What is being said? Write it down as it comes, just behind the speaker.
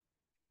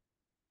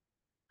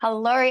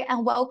Hello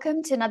and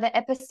welcome to another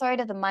episode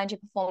of the Mind Your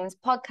Performance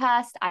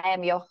podcast. I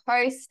am your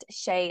host,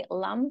 Shay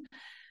Lum.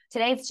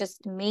 Today it's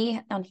just me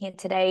on here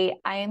today.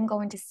 I am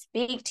going to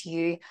speak to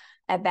you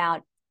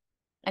about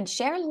and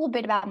share a little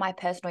bit about my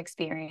personal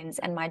experience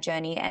and my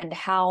journey and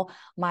how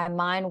my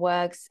mind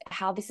works,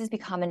 how this has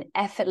become an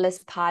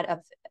effortless part of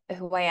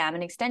who I am,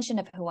 an extension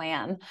of who I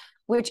am,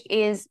 which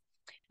is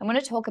I'm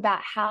going to talk about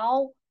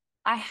how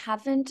I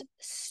haven't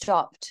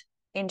stopped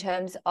in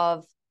terms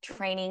of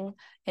training,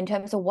 in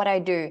terms of what I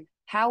do.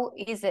 How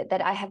is it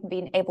that I have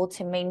been able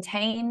to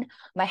maintain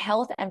my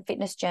health and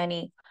fitness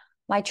journey,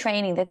 my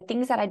training, the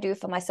things that I do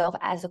for myself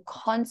as a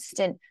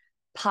constant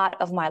part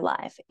of my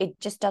life? It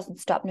just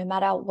doesn't stop no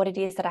matter what it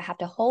is that I have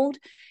to hold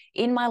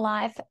in my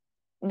life.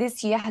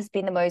 This year has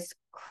been the most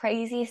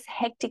craziest,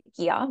 hectic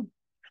year.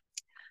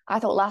 I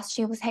thought last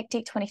year was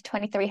hectic.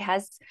 2023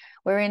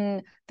 we're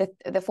in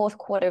the fourth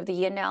quarter of the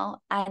year now,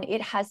 and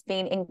it has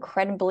been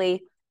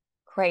incredibly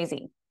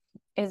crazy.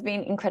 It has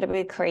been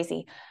incredibly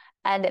crazy.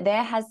 And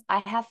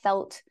I have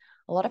felt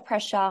a lot of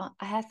pressure.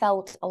 I have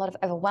felt a lot of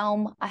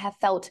overwhelm. I have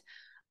felt,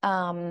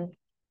 I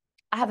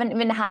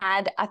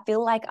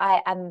feel like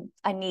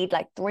I need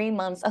like 3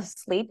 months of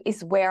sleep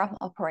is where I'm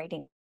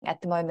operating at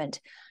the moment.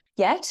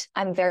 Yet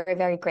I'm very,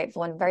 very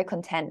grateful and very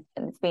content.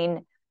 And it's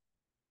been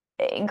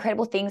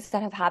incredible things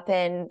that have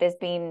happened. There's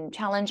been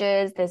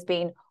challenges. There's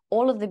been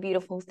all of the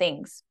beautiful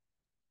things.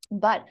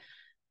 But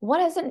what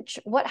I want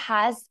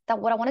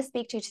to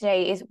speak to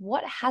today is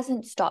what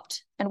hasn't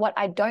stopped, and what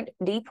I don't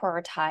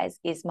deprioritize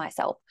is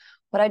myself.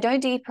 What I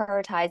don't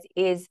deprioritize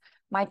is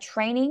my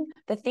training,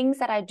 the things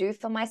that I do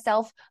for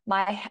myself,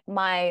 my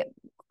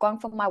going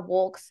for my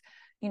walks,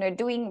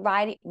 doing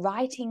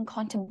writing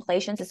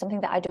contemplations is something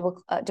that I do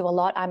a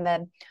lot. I'm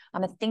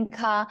a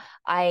thinker.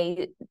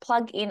 I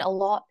plug in a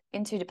lot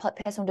into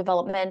personal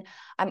development.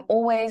 I'm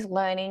always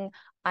learning.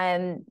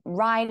 I'm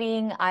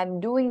writing, I'm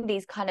doing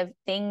these kind of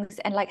things.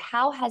 And like,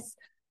 how has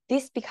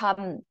this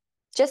become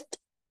just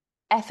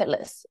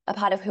effortless, a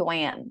part of who I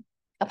am,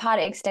 a part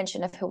of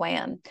extension of who I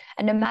am?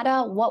 And no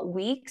matter what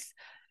weeks,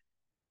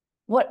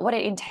 what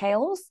it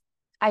entails,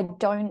 I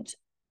don't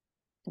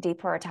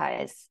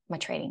deprioritize my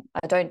training.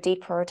 I don't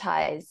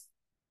deprioritize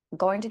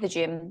going to the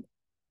gym.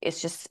 It's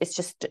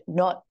just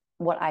not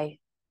what I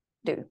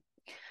do.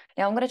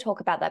 Now I'm going to talk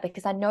about that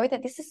because I know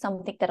that this is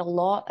something that a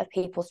lot of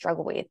people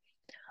struggle with.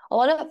 A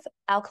lot of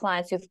our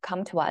clients who've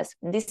come to us,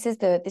 this is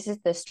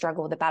the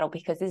struggle, the battle,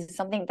 because this is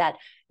something that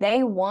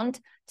they want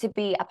to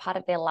be a part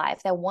of their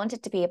life. They want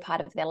it to be a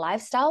part of their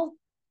lifestyle,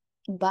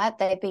 but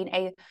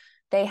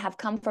they have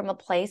come from a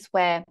place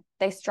where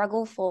they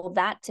struggle for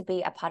that to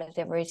be a part of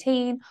their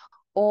routine,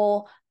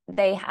 or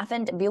they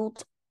haven't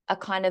built a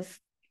kind of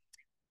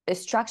a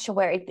structure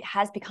where it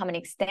has become an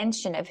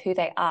extension of who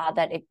they are,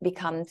 that it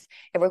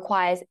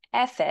requires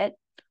effort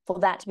for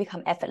that to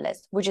become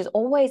effortless, which is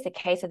always the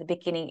case at the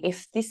beginning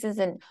if this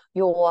isn't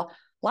your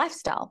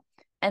lifestyle.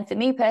 And for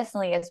me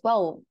personally as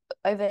well,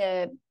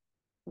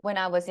 when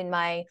I was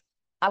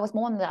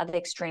more on the other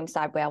extreme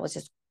side where I was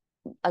just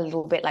a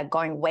little bit like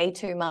going way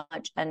too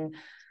much and,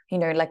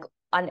 like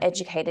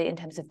uneducated in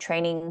terms of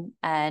training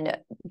and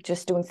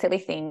just doing silly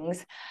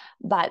things.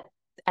 And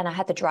I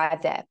had to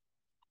drive there.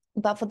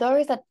 But for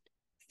those that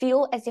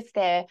feel as if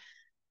they're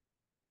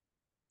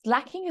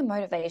lacking in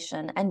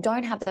motivation and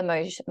don't have the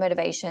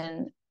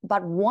motivation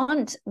but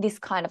want this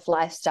kind of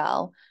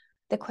lifestyle,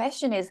 the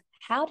question is,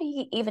 how do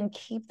you even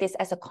keep this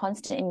as a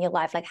constant in your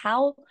life? Like,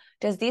 how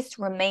does this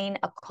remain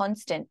a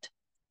constant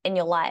in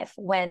your life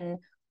when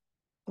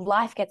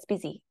life gets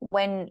busy,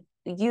 when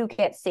you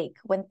get sick,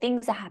 when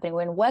things are happening,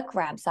 when work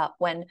ramps up,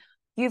 when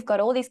you've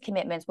got all these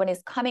commitments, when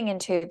it's coming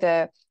into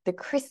the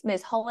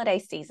Christmas holiday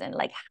season?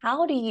 Like,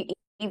 how do you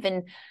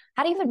even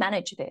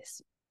manage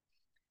this?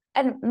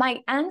 And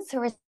my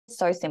answer is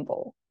so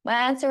simple.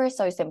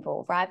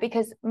 Right?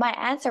 Because my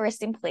answer is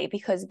simply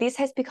because this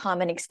has become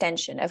an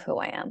extension of who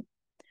I am.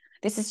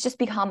 This has just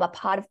become a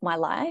part of my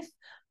life.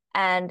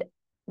 And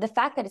the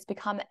fact that it's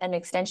become an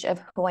extension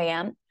of who I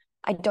am,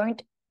 I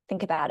don't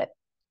think about it.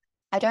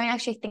 I don't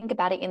actually think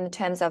about it in the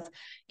terms of,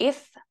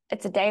 if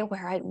it's a day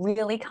where I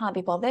really can't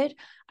be bothered,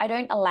 I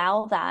don't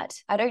allow that.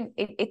 I don't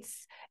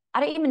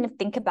even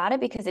think about it,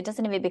 because it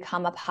doesn't even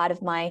become a part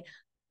of my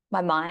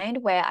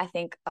mind where I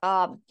think,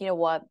 you know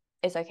what,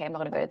 it's okay, I'm not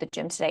going to go to the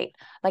gym today.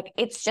 Like,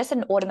 it's just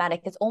an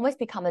automatic. It's almost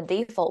become a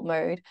default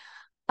mode.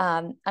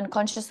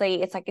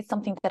 Unconsciously, it's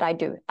something that I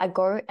do. I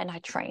go and I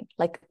train.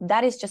 Like,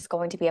 that is just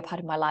going to be a part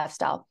of my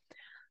lifestyle.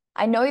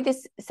 I know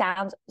this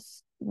sounds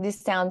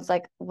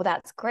like, well,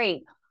 that's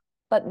great,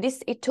 but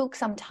it took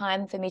some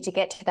time for me to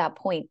get to that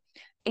point.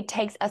 It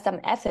takes some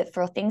effort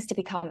for things to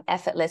become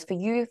effortless,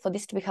 for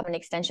this to become an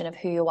extension of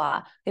who you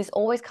are. This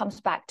always comes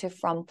back to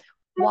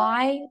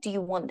why do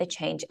you want the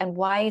change, and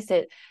why is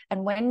it?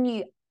 And when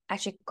you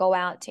actually go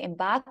out to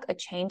embark a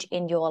change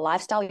in your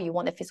lifestyle, you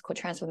want a physical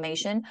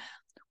transformation.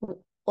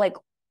 Like,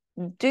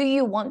 do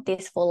you want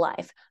this for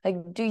life? Like,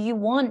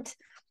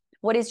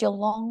 what is your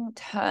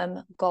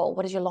long-term goal?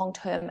 What is your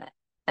long-term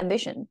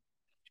ambition?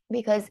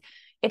 Because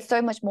it's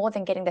so much more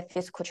than getting the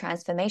physical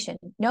transformation.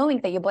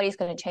 Knowing that your body is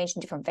going to change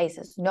in different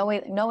phases,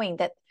 knowing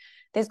that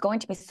there's going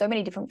to be so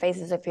many different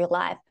phases of your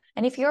life.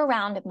 And if you're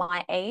around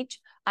my age,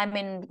 I'm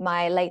in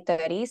my late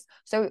 30s.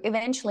 So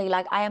eventually,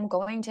 like, I am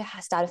going to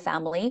start a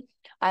family.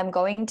 I'm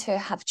going to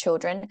have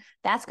children.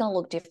 That's going to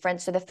look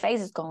different. So the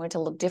phase is going to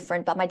look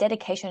different. But my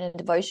dedication and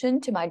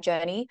devotion to my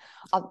journey,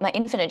 of my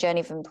infinite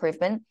journey of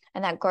improvement,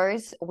 and that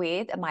goes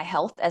with my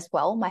health as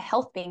well, my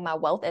health being my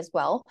wealth as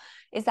well,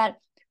 is that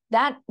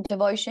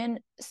devotion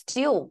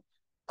still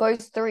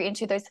goes through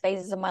into those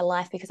phases of my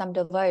life because I'm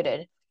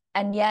devoted.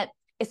 And yet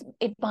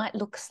it might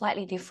look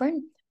slightly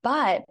different,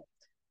 but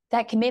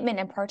that commitment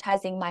and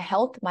prioritizing my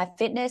health, my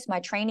fitness, my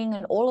training,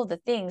 and all of the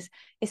things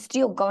is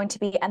still going to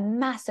be a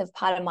massive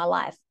part of my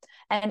life.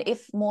 And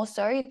if more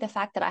so, the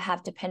fact that I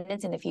have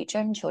dependents in the future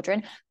and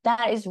children,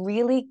 that is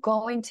really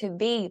going to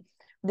be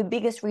the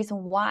biggest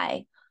reason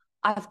why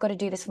I've got to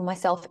do this for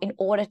myself in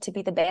order to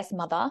be the best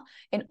mother,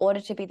 in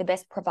order to be the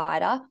best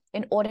provider,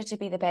 in order to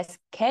be the best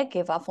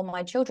caregiver for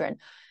my children.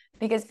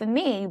 Because for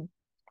me,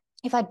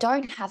 if I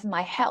don't have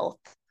my health,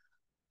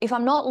 if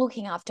I'm not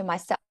looking after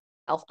myself,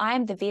 I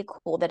am the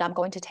vehicle that I'm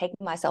going to take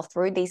myself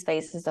through these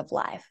phases of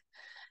life.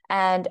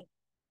 And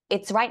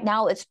it's right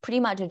now, it's pretty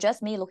much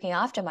just me looking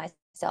after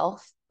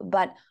myself.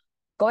 But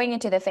going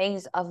into the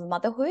phase of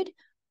motherhood,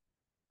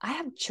 I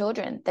have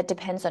children that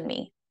depends on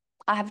me.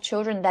 I have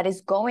children that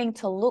is going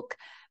to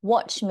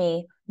watch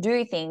me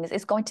do things,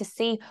 is going to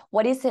see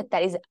what is it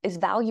that is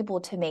valuable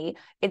to me.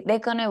 They're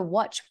going to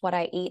watch what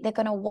I eat. They're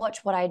going to watch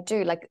what I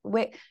do. Like,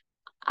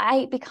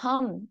 I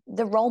become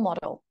the role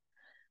model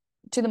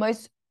to the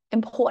most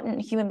important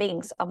human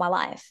beings of my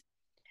life,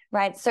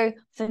 right? So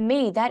for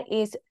me, that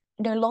is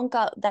no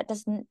longer, that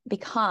doesn't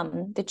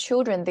become the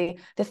children,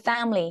 the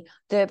family,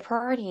 the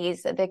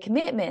priorities, the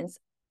commitments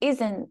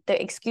isn't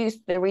the excuse,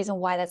 the reason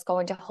why that's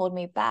going to hold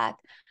me back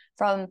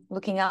from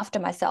looking after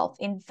myself.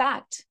 In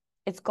fact,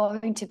 it's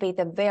going to be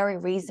the very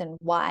reason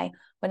why,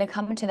 when I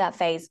come into that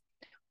phase,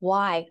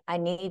 why I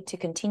need to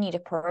continue to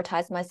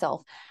prioritize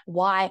myself,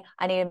 why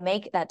I need to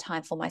make that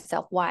time for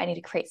myself, why I need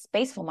to create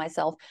space for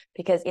myself,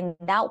 because in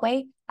that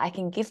way, I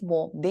can give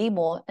more, be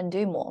more, and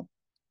do more.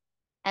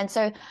 And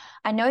so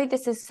I know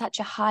this is such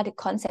a hard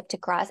concept to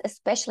grasp,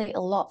 especially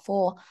a lot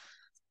for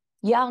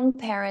young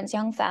parents,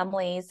 young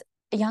families,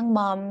 young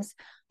moms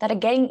that are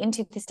getting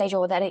into this stage,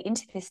 or that are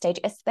into this stage,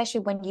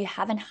 especially when you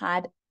haven't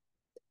had,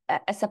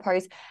 I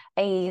suppose,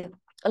 a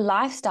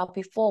lifestyle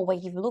before where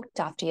you've looked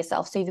after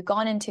yourself. So you've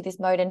gone into this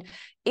mode, and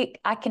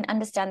I can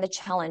understand the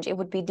challenge. It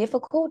would be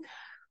difficult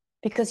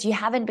because you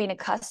haven't been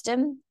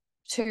accustomed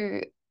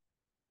to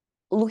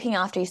looking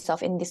after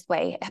yourself in this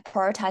way,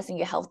 prioritizing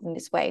your health in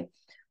this way.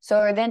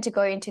 So then to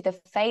go into the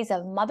phase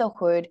of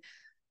motherhood,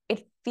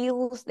 it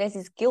feels, there's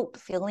this guilt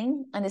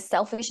feeling and this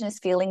selfishness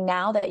feeling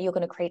now that you're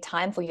going to create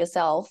time for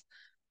yourself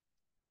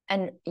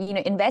and,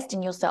 invest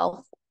in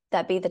yourself.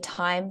 That be the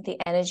time, the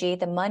energy,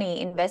 the money,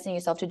 invest in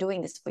yourself to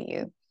doing this for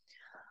you.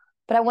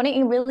 But I want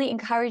to really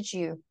encourage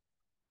you,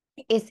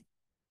 it's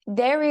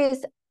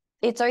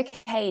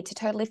okay to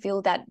totally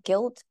feel that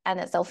guilt and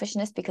that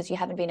selfishness because you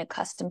haven't been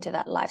accustomed to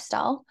that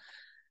lifestyle.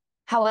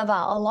 However,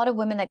 a lot of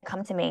women that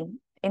come to me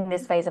in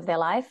this phase of their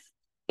life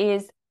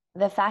is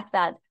the fact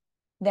that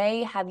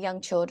they have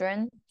young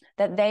children,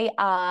 that they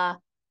are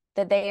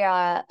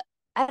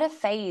at a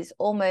phase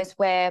almost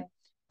where,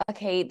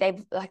 okay,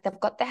 they've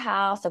got the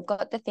house, they've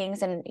got the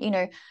things, and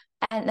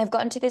and they've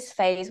gotten to this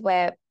phase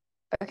where,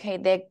 okay,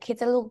 their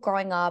kids are little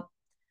growing up.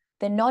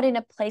 They're not in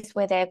a place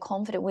where they're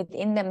confident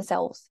within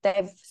themselves.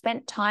 They've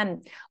spent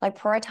time like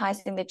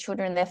prioritizing their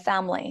children and their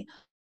family.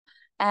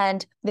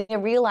 And they're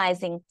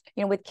realizing,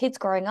 with kids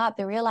growing up,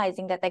 they're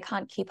realizing that they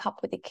can't keep up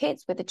with the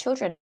kids, with the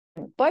children,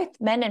 both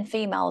men and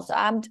females.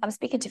 I'm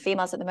speaking to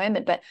females at the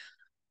moment, but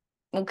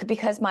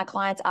because my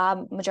clients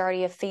are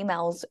majority of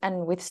females,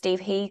 and with Steve,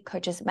 he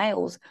coaches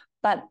males.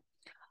 But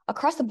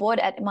across the board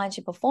at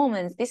Mindset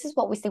Performance, this is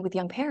what we see with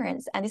young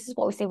parents, and this is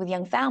what we see with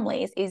young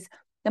families, is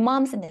the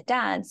moms and the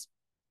dads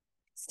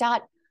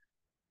start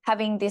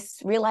having this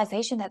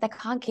realization that they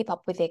can't keep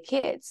up with their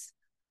kids,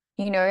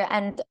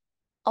 and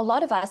a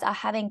lot of us are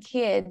having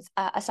kids,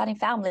 are starting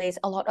families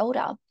a lot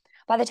older.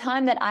 By the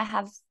time that I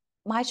have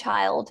my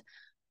child,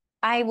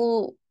 I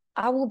will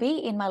be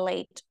in my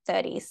late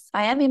 30s.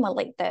 I am in my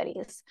late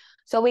 30s.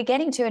 So we're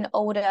getting to an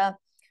older,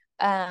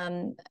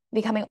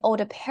 becoming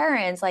older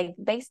parents, like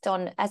based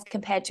on, as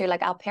compared to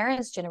like our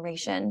parents'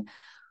 generation,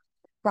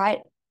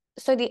 right?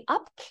 So the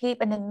upkeep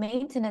and the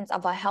maintenance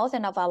of our health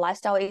and of our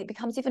lifestyle, it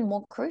becomes even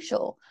more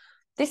crucial.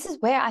 This is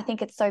where I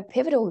think it's so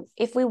pivotal.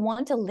 If we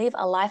want to live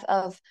a life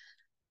of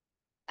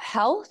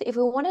health, if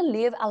we want to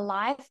live a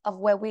life of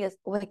where we're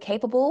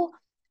capable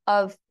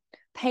of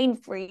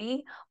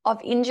pain-free, of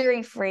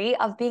injury-free,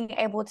 of being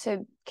able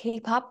to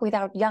keep up with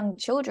our young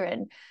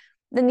children,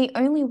 then the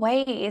only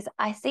way is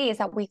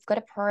that we've got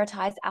to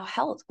prioritize our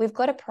health. We've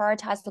got to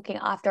prioritize looking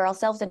after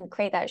ourselves and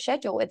create that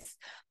schedule.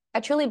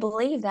 I truly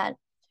believe that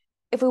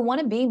if we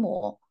want to be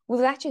more,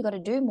 we've actually got to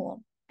do more.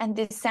 And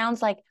this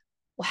sounds like,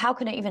 well, how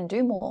can I even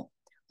do more?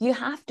 you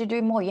have to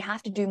do more. You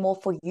have to do more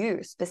for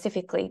you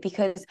specifically,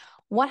 because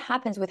what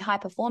happens with high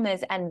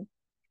performers and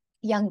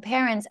young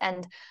parents,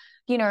 and,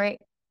 you know,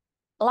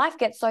 life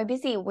gets so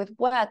busy with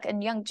work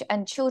and young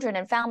and children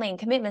and family and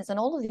commitments and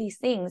all of these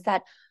things,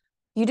 that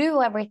you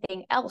do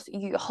everything else,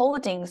 you're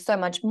holding so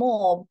much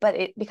more, but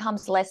it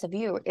becomes less of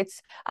you.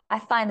 I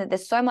find that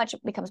there's so much,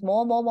 it becomes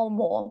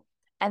more,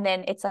 and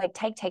then it's like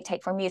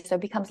take from you, so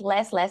it becomes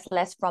less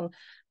from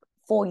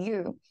for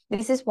you.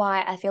 This is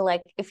why I feel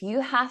like if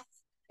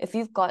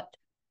you've got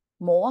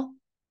more,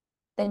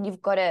 then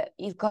you've got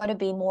to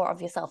be more of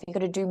yourself. You've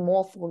got to do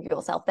more for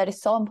yourself. That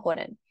is so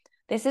important.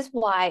 This is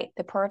why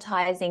the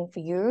prioritizing for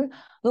you,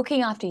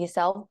 looking after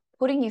yourself,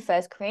 putting you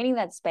first, creating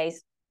that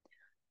space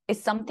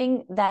is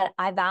something that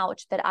I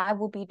vouch that I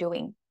will be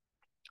doing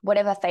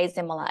whatever phase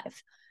in my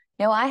life.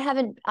 Now, I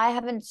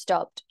haven't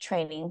stopped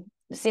training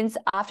since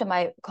after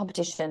my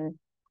competition.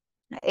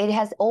 It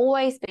has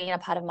always been a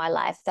part of my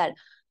life that,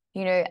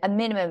 you know, a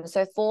minimum.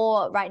 So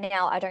for right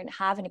now, I don't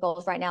have any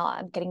goals right now.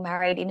 I'm getting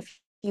married in a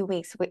few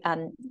weeks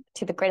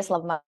to the greatest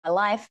love of my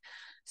life.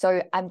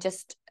 So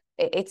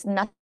it's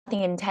nothing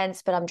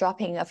intense, but I'm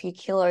dropping a few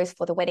kilos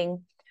for the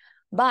wedding.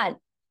 But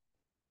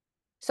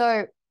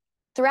so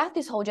throughout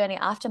this whole journey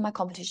after my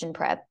competition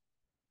prep,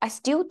 I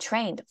still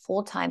trained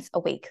 4 times a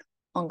week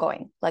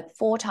ongoing. Like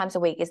 4 times a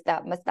week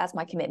that's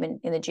my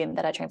commitment in the gym,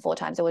 that I train 4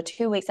 times. There were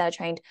 2 weeks that I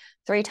trained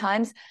 3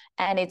 times,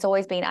 and it's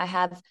always been, I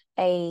have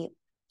a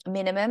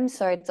minimum.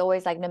 So it's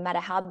always like, no matter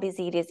how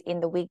busy it is in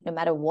the week, no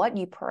matter what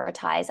you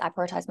prioritize, I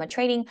prioritize my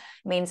training. It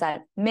means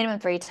that minimum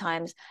 3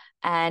 times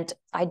and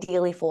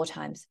ideally 4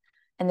 times.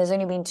 And there's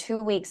only been 2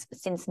 weeks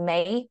since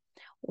May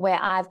where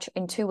I've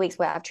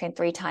trained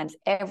 3 times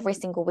every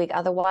single week.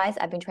 Otherwise,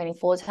 I've been training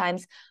 4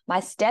 times. My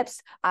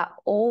steps are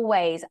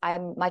always,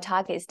 my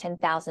target is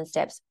 10,000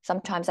 steps.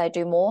 Sometimes I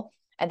do more,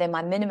 and then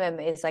my minimum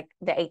is like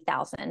the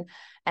 8,000.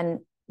 And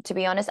to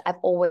be honest, I've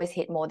always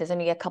hit more. There's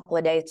only a couple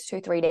of days,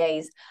 2-3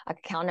 days, I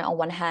can count it on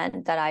one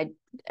hand, that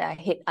I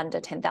hit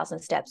under 10,000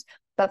 steps.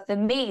 But for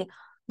me,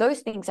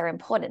 those things are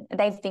important.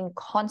 They've been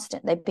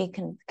constant. They've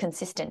been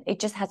consistent. It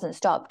just hasn't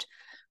stopped.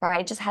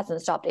 Right? It just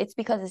hasn't stopped. It's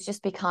because it's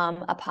just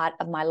become a part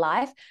of my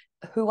life,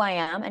 who I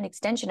am, an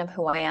extension of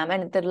who I am,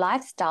 and the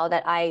lifestyle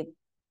that I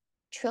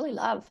truly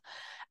love.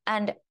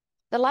 And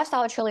the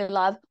lifestyle I truly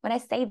love, when I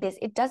say this,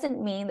 it doesn't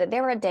mean that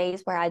there are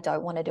days where I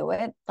don't want to do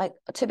it. Like,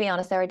 to be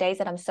honest, there are days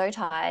that I'm so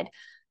tired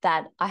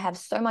that I have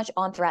so much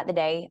on throughout the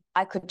day.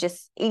 I could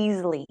just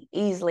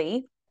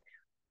easily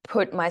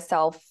put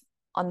myself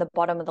on the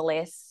bottom of the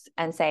list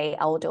and say,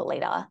 I will do it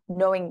later,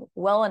 knowing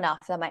well enough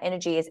that my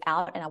energy is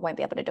out and I won't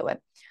be able to do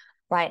it.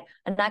 Right.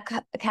 And I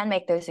can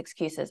make those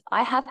excuses.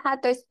 I have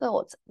had those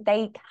thoughts.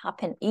 They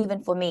happen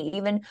even for me,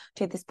 even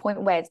to this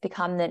point where it's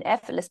become an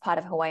effortless part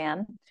of who I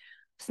am.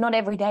 It's not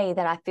every day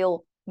that I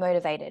feel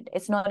motivated.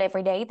 It's not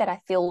every day that I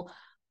feel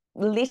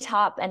lit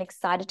up and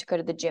excited to go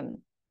to the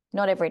gym.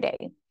 Not every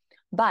day.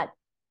 But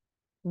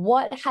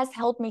what has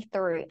helped me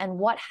through and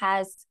what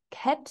has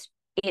kept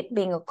it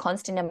being a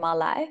constant in my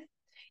life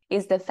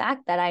is the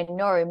fact that I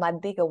know my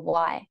bigger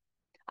why.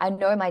 I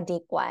know my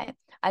deep why.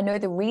 I know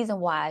the reason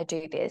why I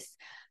do this.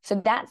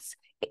 So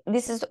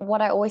this is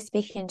what I always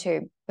speak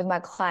into with my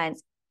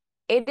clients.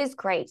 It is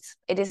great.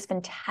 It is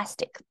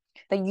fantastic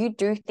that you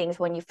do things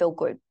when you feel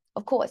good.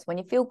 Of course, when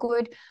you feel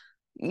good,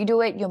 you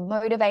do it, you're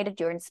motivated,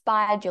 you're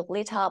inspired, you're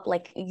lit up,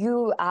 like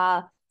you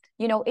are,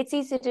 it's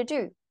easy to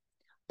do.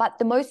 But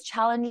the most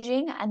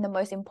challenging and the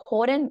most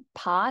important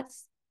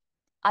parts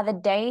are the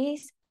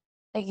days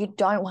that you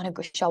don't want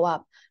to show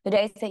up, the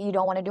days that you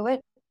don't want to do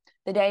it,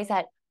 the days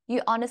that you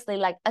honestly,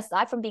 like,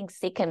 aside from being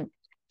sick and,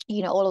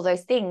 all of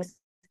those things,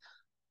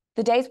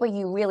 the days where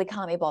you really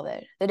can't be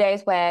bothered, the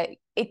days where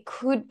it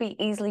could be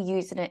easily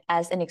used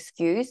as an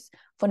excuse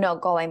for not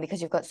going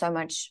because you've got so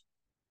much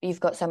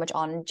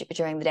on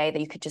during the day that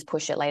you could just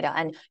push it later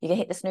and you can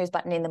hit the snooze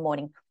button in the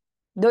morning.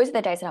 Those are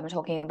the days that I'm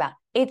talking about.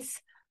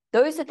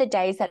 Those are the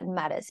days that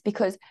matters,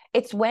 because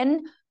it's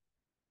when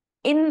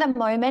in the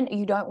moment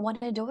you don't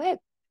want to do it,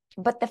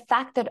 but the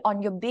fact that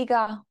on your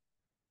bigger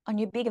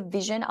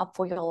vision up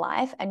for your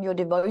life and your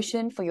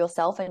devotion for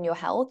yourself and your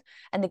health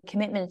and the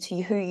commitment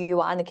to who you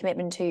are and the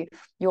commitment to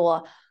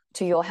your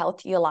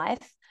health, your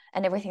life,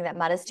 and everything that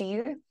matters to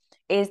you,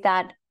 is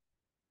that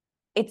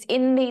it's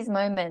in these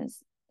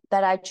moments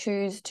that I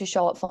choose to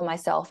show up for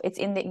myself.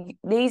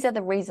 These are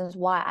the reasons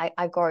why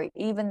I go,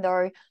 even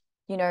though,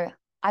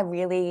 I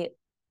really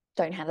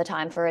don't have the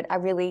time for it. I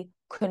really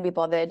couldn't be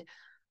bothered.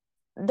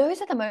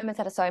 Those are the moments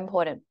that are so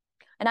important.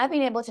 And I've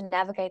been able to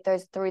navigate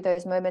through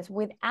those moments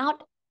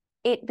without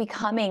it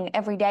becoming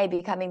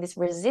this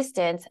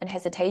resistance and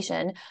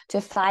hesitation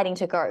to fighting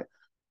to go.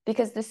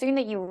 Because the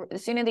sooner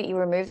that you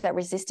remove that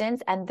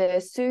resistance, and the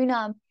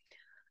sooner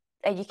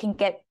that you can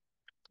get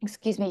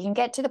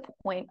to the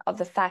point of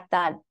the fact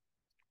that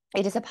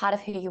it is a part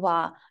of who you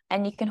are,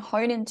 and you can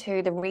hone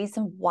into the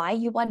reason why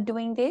you are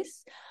doing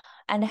this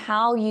and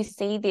how you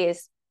see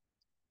this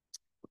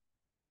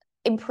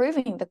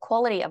improving the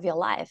quality of your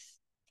life.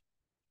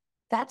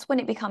 That's when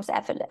it becomes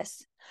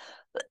effortless.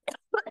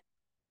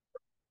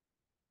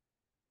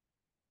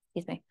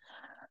 Excuse me.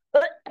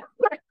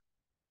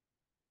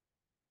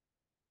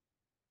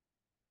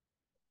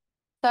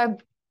 So,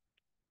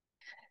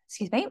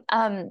 excuse me.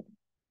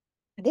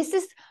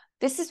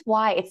 This is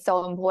why it's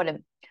so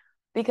important,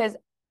 because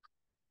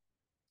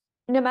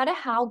no matter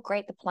how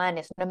great the plan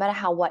is, no matter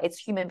how what, it's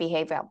human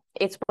behavior.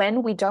 It's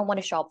when we don't want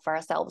to show up for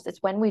ourselves. It's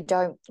when we're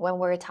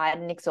tired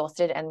and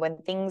exhausted, and when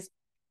things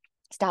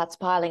starts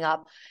piling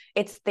up,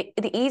 it's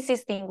the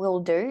easiest thing we'll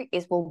do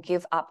is we'll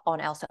give up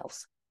on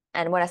ourselves.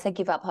 And when I say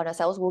give up on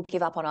ourselves, we'll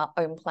give up on our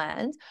own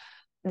plans,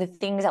 the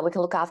things that we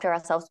can look after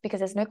ourselves, because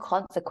there's no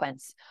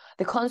consequence.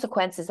 The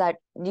consequence is that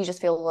you just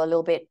feel a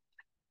little bit,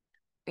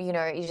 you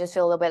just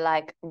feel a little bit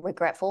like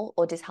regretful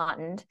or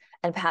disheartened,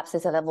 and perhaps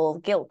there's a level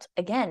of guilt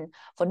again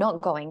for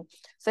not going.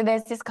 So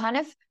there's this kind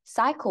of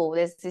cycle.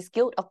 There's this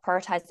guilt of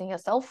prioritizing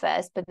yourself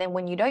first, but then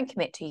when you don't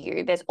commit to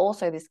you, there's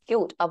also this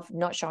guilt of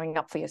not showing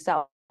up for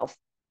yourself.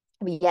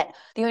 But yet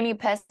the only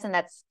person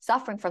that's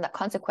suffering from that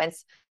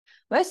consequence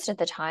most of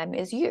the time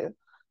is you.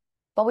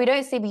 But we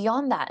don't see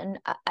beyond that. And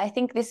I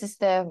think this is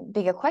the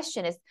bigger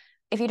question, is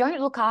if you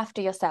don't look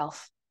after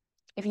yourself,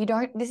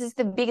 this is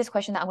the biggest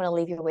question that I'm going to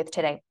leave you with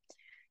today.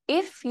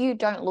 If you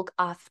don't look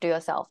after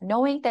yourself,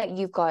 knowing that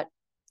you've got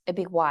a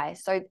big why.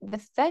 So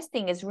the first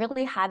thing is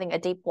really having a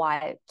deep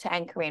why to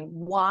anchor in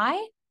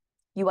why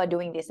you are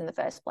doing this in the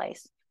first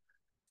place.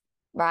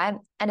 Right.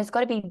 And it's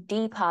got to be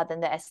deeper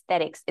than the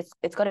aesthetics.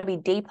 It's got to be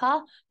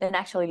deeper than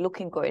actually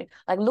looking good.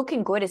 Like,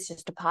 looking good is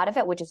just a part of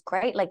it, which is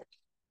great. Like,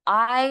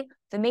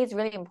 for me, it's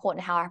really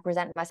important how I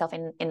present myself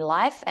in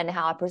life, and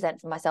how I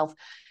present for myself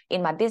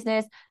in my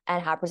business,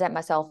 and how I present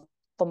myself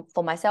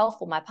for myself,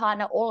 for my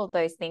partner, all of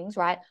those things,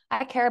 right?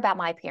 I care about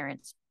my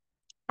appearance.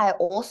 I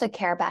also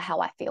care about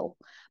how I feel,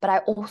 but I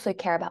also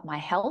care about my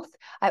health.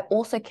 I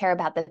also care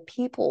about the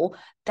people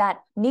that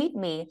need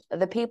me,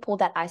 the people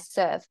that I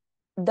serve.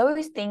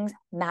 Those things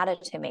matter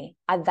to me.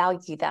 I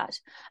value that.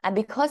 And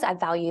because I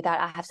value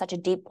that, I have such a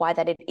deep why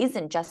that it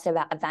isn't just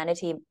about a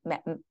vanity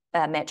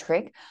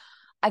metric.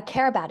 I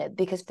care about it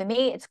because for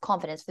me, it's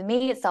confidence. For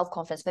me, it's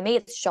self-confidence. For me,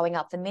 it's showing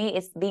up. For me,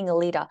 it's being a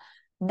leader.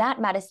 That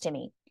matters to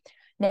me.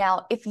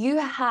 Now, if you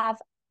have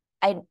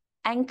an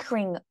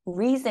anchoring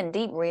reason,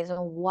 deep reason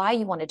why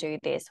you want to do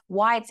this,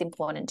 why it's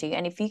important to you,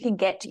 and if you can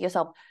get to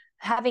yourself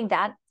having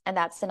that, and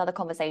that's another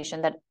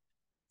conversation that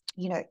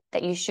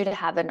that you should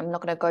have, and I'm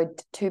not going to go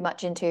too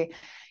much into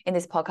in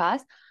this podcast.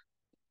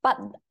 But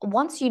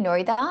once you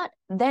know that,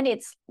 then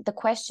it's the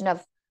question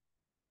of,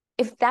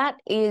 if that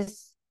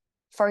is,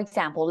 for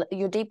example,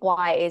 your deep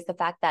why is the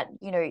fact that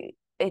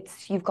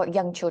you've got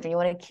young children, you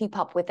want to keep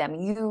up with them,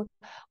 you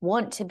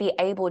want to be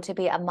able to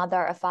be a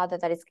mother, a father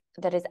that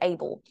is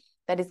able,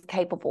 that is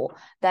capable,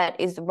 that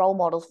is role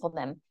models for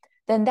them,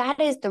 then that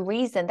is the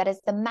reason, that is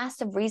the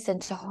massive reason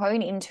to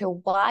hone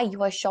into why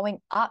you are showing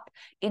up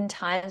in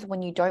times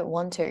when you don't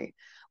want to,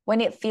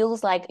 when it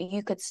feels like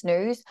you could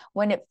snooze,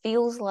 when it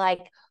feels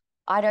like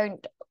I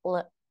don't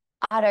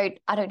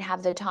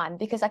have the time.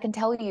 Because I can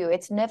tell you,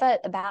 it's never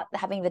about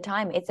having the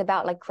time. It's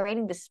about like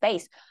creating the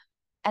space,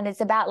 and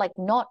it's about like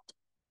not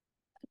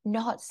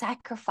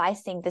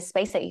sacrificing the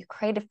space that you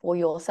created for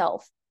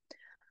yourself.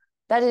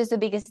 That is the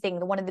biggest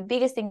thing. One of the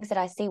biggest things that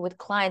I see with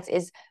clients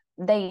is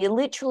they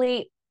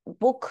literally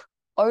book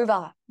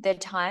over their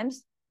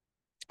times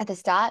at the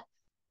start.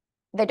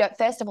 They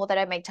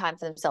don't make time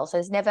for themselves. So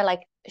there's never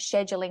like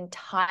scheduling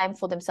time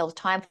for themselves,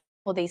 time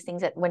for these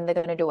things, that when they're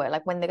going to do it,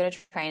 like when they're going to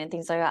train and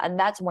things like that. And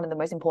that's one of the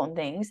most important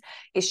things,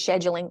 is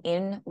scheduling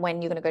in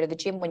when you're going to go to the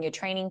gym, when you're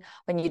training,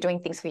 when you're doing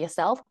things for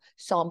yourself.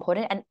 So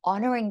important. And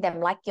honoring them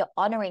like you're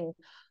honoring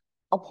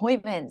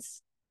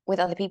appointments with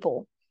other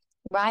people,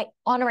 right?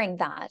 Honoring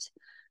that.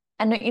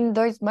 And in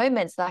those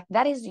moments, like,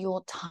 that is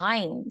your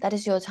time. That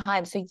is your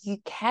time. So you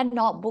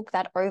cannot book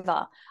that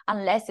over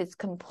unless it's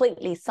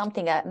completely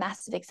something, a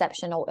massive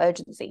exception or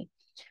urgency.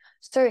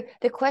 So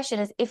the question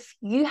is, if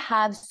you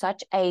have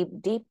such a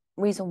deep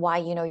reason why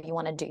you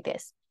want to do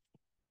this,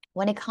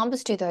 when it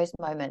comes to those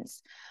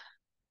moments,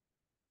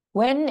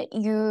 when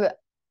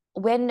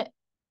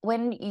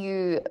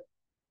you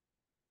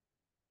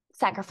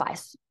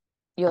sacrifice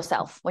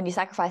yourself, when you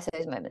sacrifice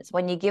those moments,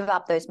 when you give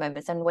up those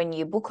moments, and when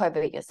you book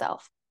over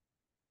yourself,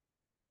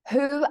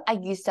 who are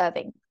you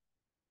serving?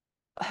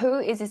 Who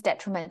is this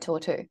detrimental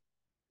to?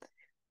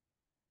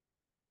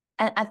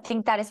 And I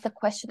think that is the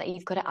question that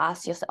you've got to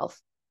ask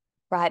yourself,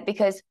 right?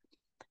 Because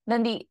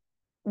then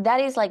that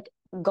is like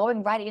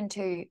going right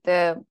into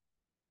the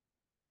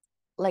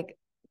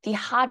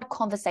hard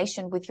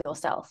conversation with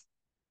yourself.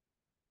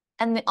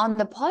 And on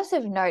the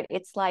positive note,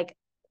 it's like,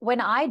 when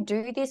I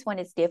do this, when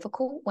it's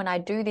difficult, when I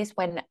do this,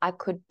 when I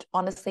could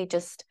honestly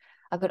just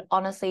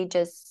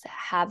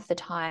have the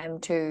time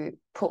to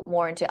put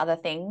more into other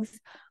things,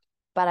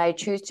 but I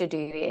choose to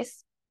do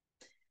this,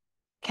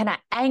 can I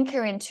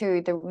anchor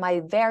into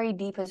my very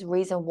deepest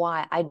reason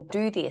why I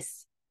do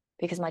this?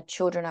 Because my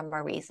children are my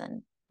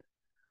reason.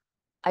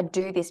 I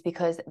do this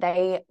because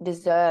they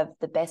deserve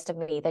the best of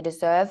me. They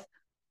deserve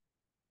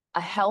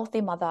a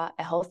healthy mother,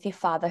 a healthy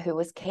father who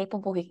is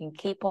capable, who can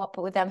keep up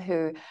with them,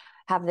 who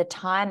have the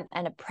time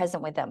and are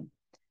present with them.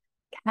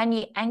 Can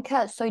you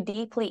anchor so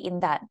deeply in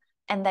that?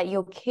 And that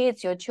your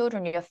kids, your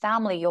children, your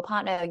family, your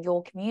partner,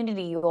 your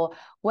community, your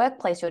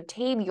workplace, your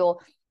team, your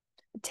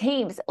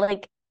teams,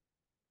 like,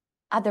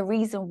 are the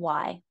reason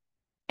why,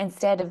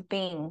 instead of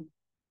being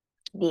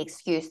the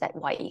excuse that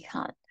why you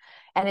can't.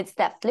 And it's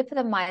that flip of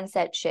the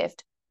mindset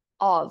shift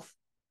of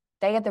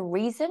they are the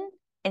reason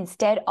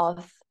instead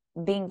of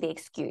being the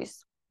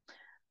excuse.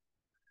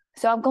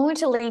 So I'm going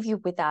to leave you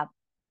with that.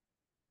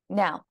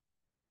 Now,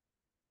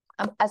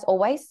 as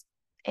always,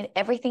 in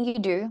everything you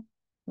do,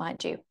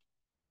 mind you,